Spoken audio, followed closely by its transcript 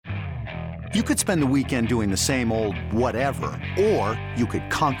You could spend the weekend doing the same old whatever, or you could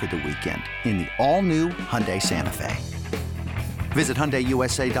conquer the weekend in the all-new Hyundai Santa Fe. Visit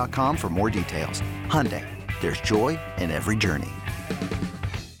HyundaiUSA.com for more details. Hyundai, there's joy in every journey.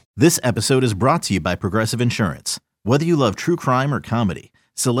 This episode is brought to you by Progressive Insurance. Whether you love true crime or comedy,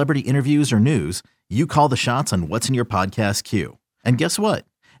 celebrity interviews or news, you call the shots on what's in your podcast queue. And guess what?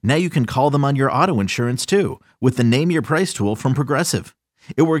 Now you can call them on your auto insurance too with the Name Your Price tool from Progressive.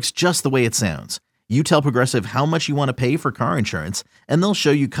 It works just the way it sounds. You tell Progressive how much you want to pay for car insurance, and they'll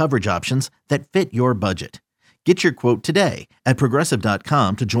show you coverage options that fit your budget. Get your quote today at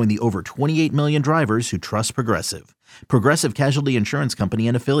Progressive.com to join the over 28 million drivers who trust Progressive. Progressive Casualty Insurance Company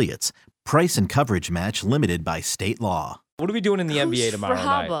and Affiliates. Price and coverage match limited by state law. What are we doing in the NBA tomorrow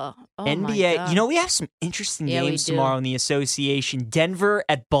night? Oh NBA. You know, we have some interesting games tomorrow in the association. Denver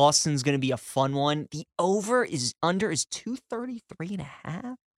at Boston is going to be a fun one. The under is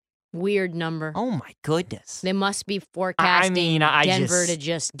 233.5. Weird number. Oh my goodness. They must be forecasting Denver to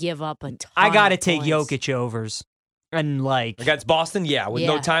just give up a ton. I got to of take points. Jokic overs. And against Boston, with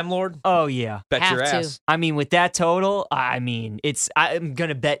no Time Lord. Oh yeah, bet your ass. I mean, with that total, I'm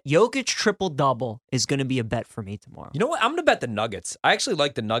gonna bet Jokic triple double is gonna be a bet for me tomorrow. You know what? I'm gonna bet the Nuggets. I actually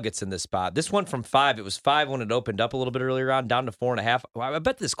like the Nuggets in this spot. This went from 5. It was 5 when it opened up a little bit earlier on, down to 4.5. I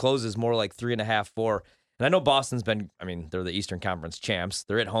bet this closes more like 3.5, 4. And I know Boston's been. I mean, they're the Eastern Conference champs.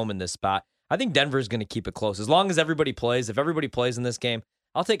 They're at home in this spot. I think Denver's gonna keep it close as long as everybody plays. If everybody plays in this game,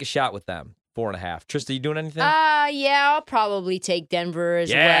 I'll take a shot with them. 4.5. Trista, you doing anything? Yeah, I'll probably take Denver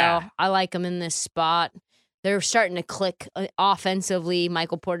as well. I like them in this spot. They're starting to click offensively.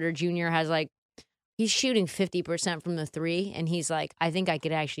 Michael Porter Jr. has he's shooting 50% from the 3, and he's like, I think I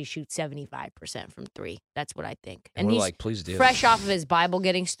could actually shoot 75% from 3. That's what I think. And he's like, please do. Fresh off of his Bible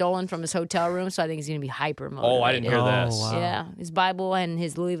getting stolen from his hotel room, so I think he's going to be hyper motivated. Oh, I didn't hear this. Wow. Yeah, his Bible and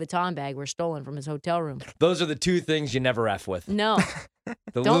his Louis Vuitton bag were stolen from his hotel room. Those are the two things you never F with. No.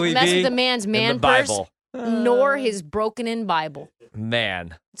 The Don't Louis mess V with the man's and man the purse, Bible. nor his broken-in Bible.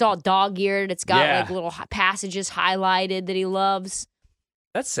 Man. It's all dog-eared. It's got little passages highlighted that he loves.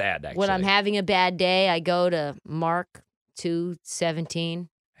 That's sad, actually. When I'm having a bad day, I go to Mark 2:17.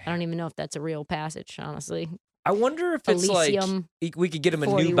 I don't even know if that's a real passage, honestly. I wonder if it's Elysium we could get him a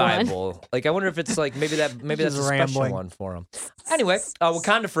 41. new Bible. I wonder if it's maybe that's a special one for him. Anyway,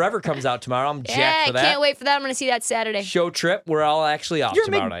 Wakanda Forever comes out tomorrow. I'm jacked for that. I can't wait for that. I'm going to see that Saturday. Show trip. We're all actually off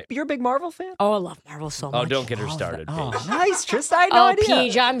tomorrow night. You're a big Marvel fan? Oh, I love Marvel so much. Oh, don't get her started. Oh, Paige. nice, Tristan. I had no idea.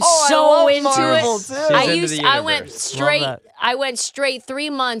 Peach, I'm I so love into Marvel, it. too. I went universe. straight. Love that. I went straight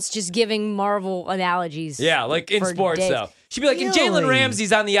 3 months just giving Marvel analogies. Yeah, like in for sports days. though. She'd be like, and Jalen Really?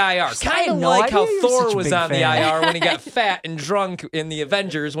 Ramsey's on the IR. I Kind had of no like idea how you were such Thor a was big on the fan. IR when he got fat and drunk in the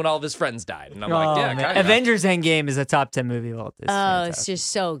Avengers when all of his friends died. And I'm like, yeah, man. kind of. Avengers Endgame is a top 10 movie of all this. Oh, it's just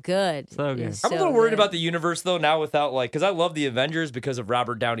so good. So good. It's I'm a so little worried good. about the universe though now without because I love the Avengers because of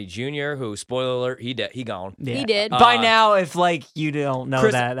Robert Downey Jr. who, spoiler alert, he gone. Yeah. He did. By now, if you don't know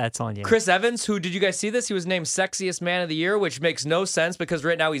Chris- that's on you. Chris Evans, who did you guys see this? He was named Sexiest Man of the Year, which makes no sense because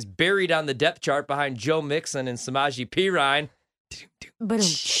right now he's buried on the depth chart behind Joe Mixon and Samaje Perine.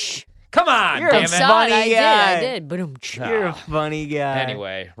 Come on, You're damn a it. funny I guy. did. You're a funny guy.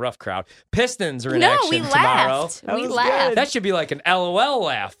 Anyway, rough crowd. Pistons are in No, action we tomorrow. laughed. That We was laughed. good. That should be like an LOL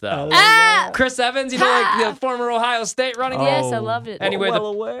laugh, though. Ah! Chris Evans, like the former Ohio State running back. Yes, I loved it. Anyway, Well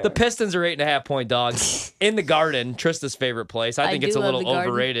aware. the Pistons are 8.5-point dogs in the Garden, Trista's favorite place. I think it's do a love little the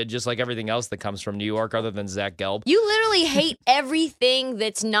Garden. overrated, just like everything else that comes from New York, other than Zach Gelb. You literally hate everything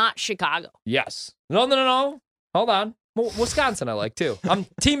that's not Chicago. Yes. No. Hold on. Well, Wisconsin, I like too. I'm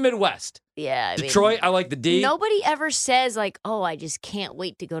Team Midwest. Yeah, I mean, Detroit, I like the D. Nobody ever says oh, I just can't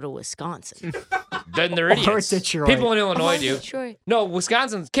wait to go to Wisconsin. Then they're Or idiots. Detroit. People in Illinois Or do. Detroit. No,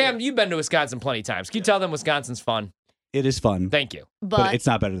 Wisconsin. Cam, you've been to Wisconsin plenty of times. Can you tell them Wisconsin's fun? It is fun, Thank you. but it's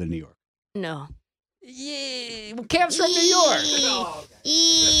not better than New York. No. Yeah, well, Cam's from New York.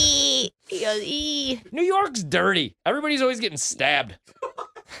 He goes, New York's dirty. Everybody's always getting stabbed.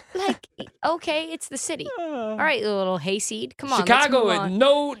 Okay, it's the city. All right, you little hayseed. Come on, Chicago, let's move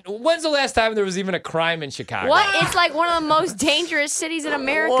on. when's the last time there was even a crime in Chicago? What? It's like one of the most dangerous cities in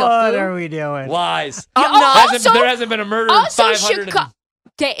America. What fool. are we doing? Lies. Also- There hasn't been a murder in Also, 500 Chicago.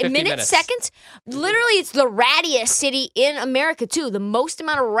 Okay, 50 minutes, minutes. seconds. Literally, it's the rattiest city in America too. The most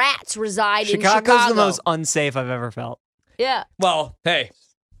amount of rats reside in Chicago. Chicago's the most unsafe I've ever felt. Yeah. Well, hey,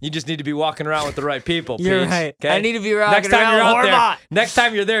 you just need to be walking around with the right people. You're Peach, right. okay? I need to be walking next time around you're out with there. Horvat. Next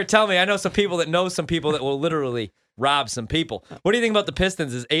time you're there, tell me. I know some people that will literally rob some people. What do you think about the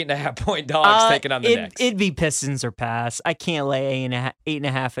Pistons as 8.5-point dogs taking on the Knicks? It'd be Pistons or pass. I can't lay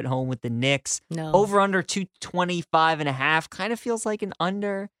 8.5 at home with the Knicks. No. Over under 225.5 kind of feels like an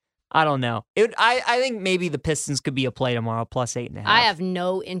under. I don't know. I think maybe the Pistons could be a play tomorrow, plus 8.5. I have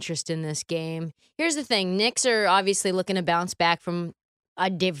no interest in this game. Here's the thing. Knicks are obviously looking to bounce back from a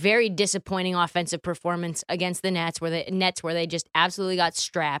very disappointing offensive performance against the Nets, where they just absolutely got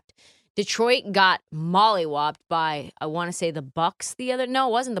strapped. Detroit got mollywopped by, I want to say, the Bucks No,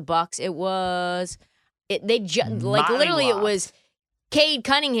 it wasn't the Bucks. It was literally it was Cade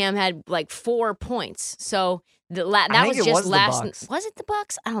Cunningham had like 4 points. So that was just last. Was it the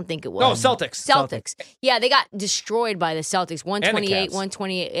Bucks? I don't think it was. No, Celtics. Yeah, they got destroyed by the Celtics. 128,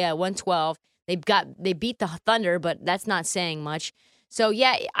 128, 112. They beat the Thunder, but that's not saying much. So,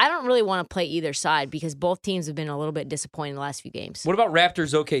 yeah, I don't really want to play either side because both teams have been a little bit disappointing the last few games. What about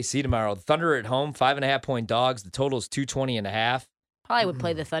Raptors OKC tomorrow? The Thunder at home, 5.5-point dogs. The total is 220.5. Probably would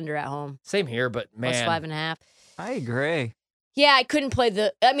play the Thunder at home. Same here, but man. Plus 5.5. I agree. Yeah, I couldn't play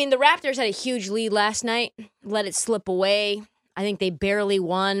the Raptors had a huge lead last night, let it slip away. I think they barely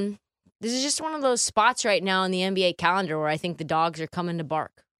won. This is just one of those spots right now in the NBA calendar where I think the dogs are coming to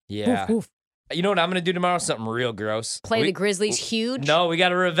bark. Yeah. Oof, oof. You know what I'm going to do tomorrow? Something real gross. Play the Grizzlies huge? No, we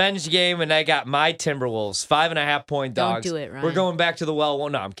got a revenge game, and I got my Timberwolves, 5.5-point dogs. Don't do it, Ryan. We're going back to the well.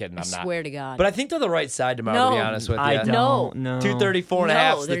 No, I'm kidding. I'm not. I swear to God. But I think they're the right side tomorrow, to be honest with you. I don't know.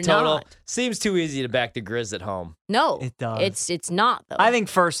 234.5 is the they're total. not. Seems too easy to back the Grizz at home. No. It does. It's not, though. I think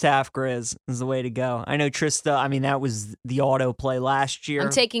first half Grizz is the way to go. I know Trista, that was the auto play last year. I'm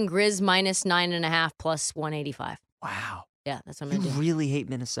taking Grizz minus 9.5 plus 185. Wow. Yeah, that's what I'm going to do. You really hate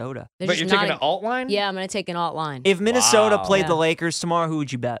Minnesota. But you're taking an alt line? Yeah, I'm going to take an alt line. If Minnesota Wow. played Yeah. the Lakers tomorrow, who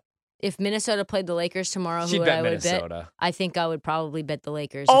would you bet? If Minnesota played the Lakers tomorrow, She'd who bet I would Minnesota. bet? I think I would probably bet the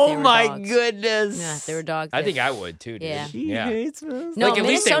Lakers. Oh if they were my dogs. goodness. Yeah, if they were dogs. I think I would, too, dude. Yeah. She Yeah. hates Minnesota. No, Like, at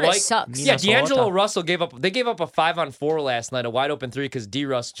least they Minnesota like- sucks. Yeah, Minnesota. D'Angelo Russell gave up a 5-on-4 last night, a wide open 3 because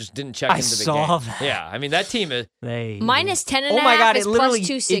D-Russ just didn't check I into the saw game. that. Yeah, that team is Minus 10.5 Oh my God, is it literally plus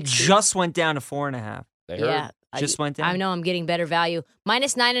 260. it just went down to 4.5. they hurt. Yeah. Just went down. I know I'm getting better value.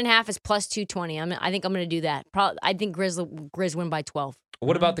 Minus 9.5 is plus 220. I think I'm going to do that. I think Grizz win by 12.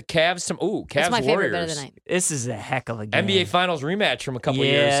 What about the Cavs? Cavs That's my favorite bet of Warriors. the night. This is a heck of a game. NBA Finals rematch from a couple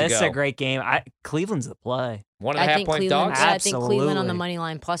years Yeah, ago. it's a great game. Cleveland's the play. 1.5-point dogs. I think Cleveland on the Absolutely. money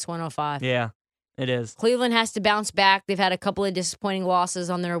line plus 105. Yeah, it is. Cleveland has to bounce back. They've had a couple of disappointing losses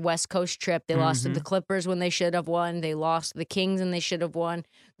on their West Coast trip. They lost to the Clippers when they should have won. They lost to the Kings and they should have won.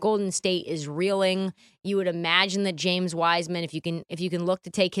 Golden State is reeling. You would imagine that James Wiseman, if you can look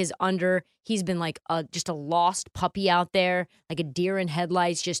to take his under, he's been like just a lost puppy out there, like a deer in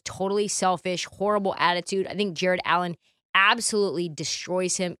headlights, just totally selfish, horrible attitude. I think Jared Allen absolutely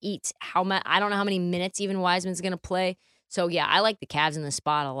destroys him, eats I don't know how many minutes even Wiseman's going to play. So, yeah, I like the Cavs in the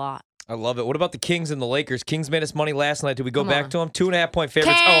spot a lot. I love it. What about the Kings and the Lakers? Kings made us money last night. Did we go Come back on. to them? 2.5-point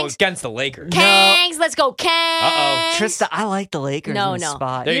favorites. Kings. Oh, against the Lakers. Kangs, let's go, Kangs. Uh-oh. Trista, I like the Lakers No, in the no.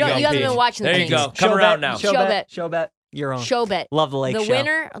 spot. There you go, You haven't Pete. been watching the There you Kings. go. Come around now. Show bet. Show bet. You're on. Show bet. Love the Lake The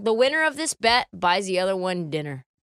show. winner of this bet buys the other one dinner.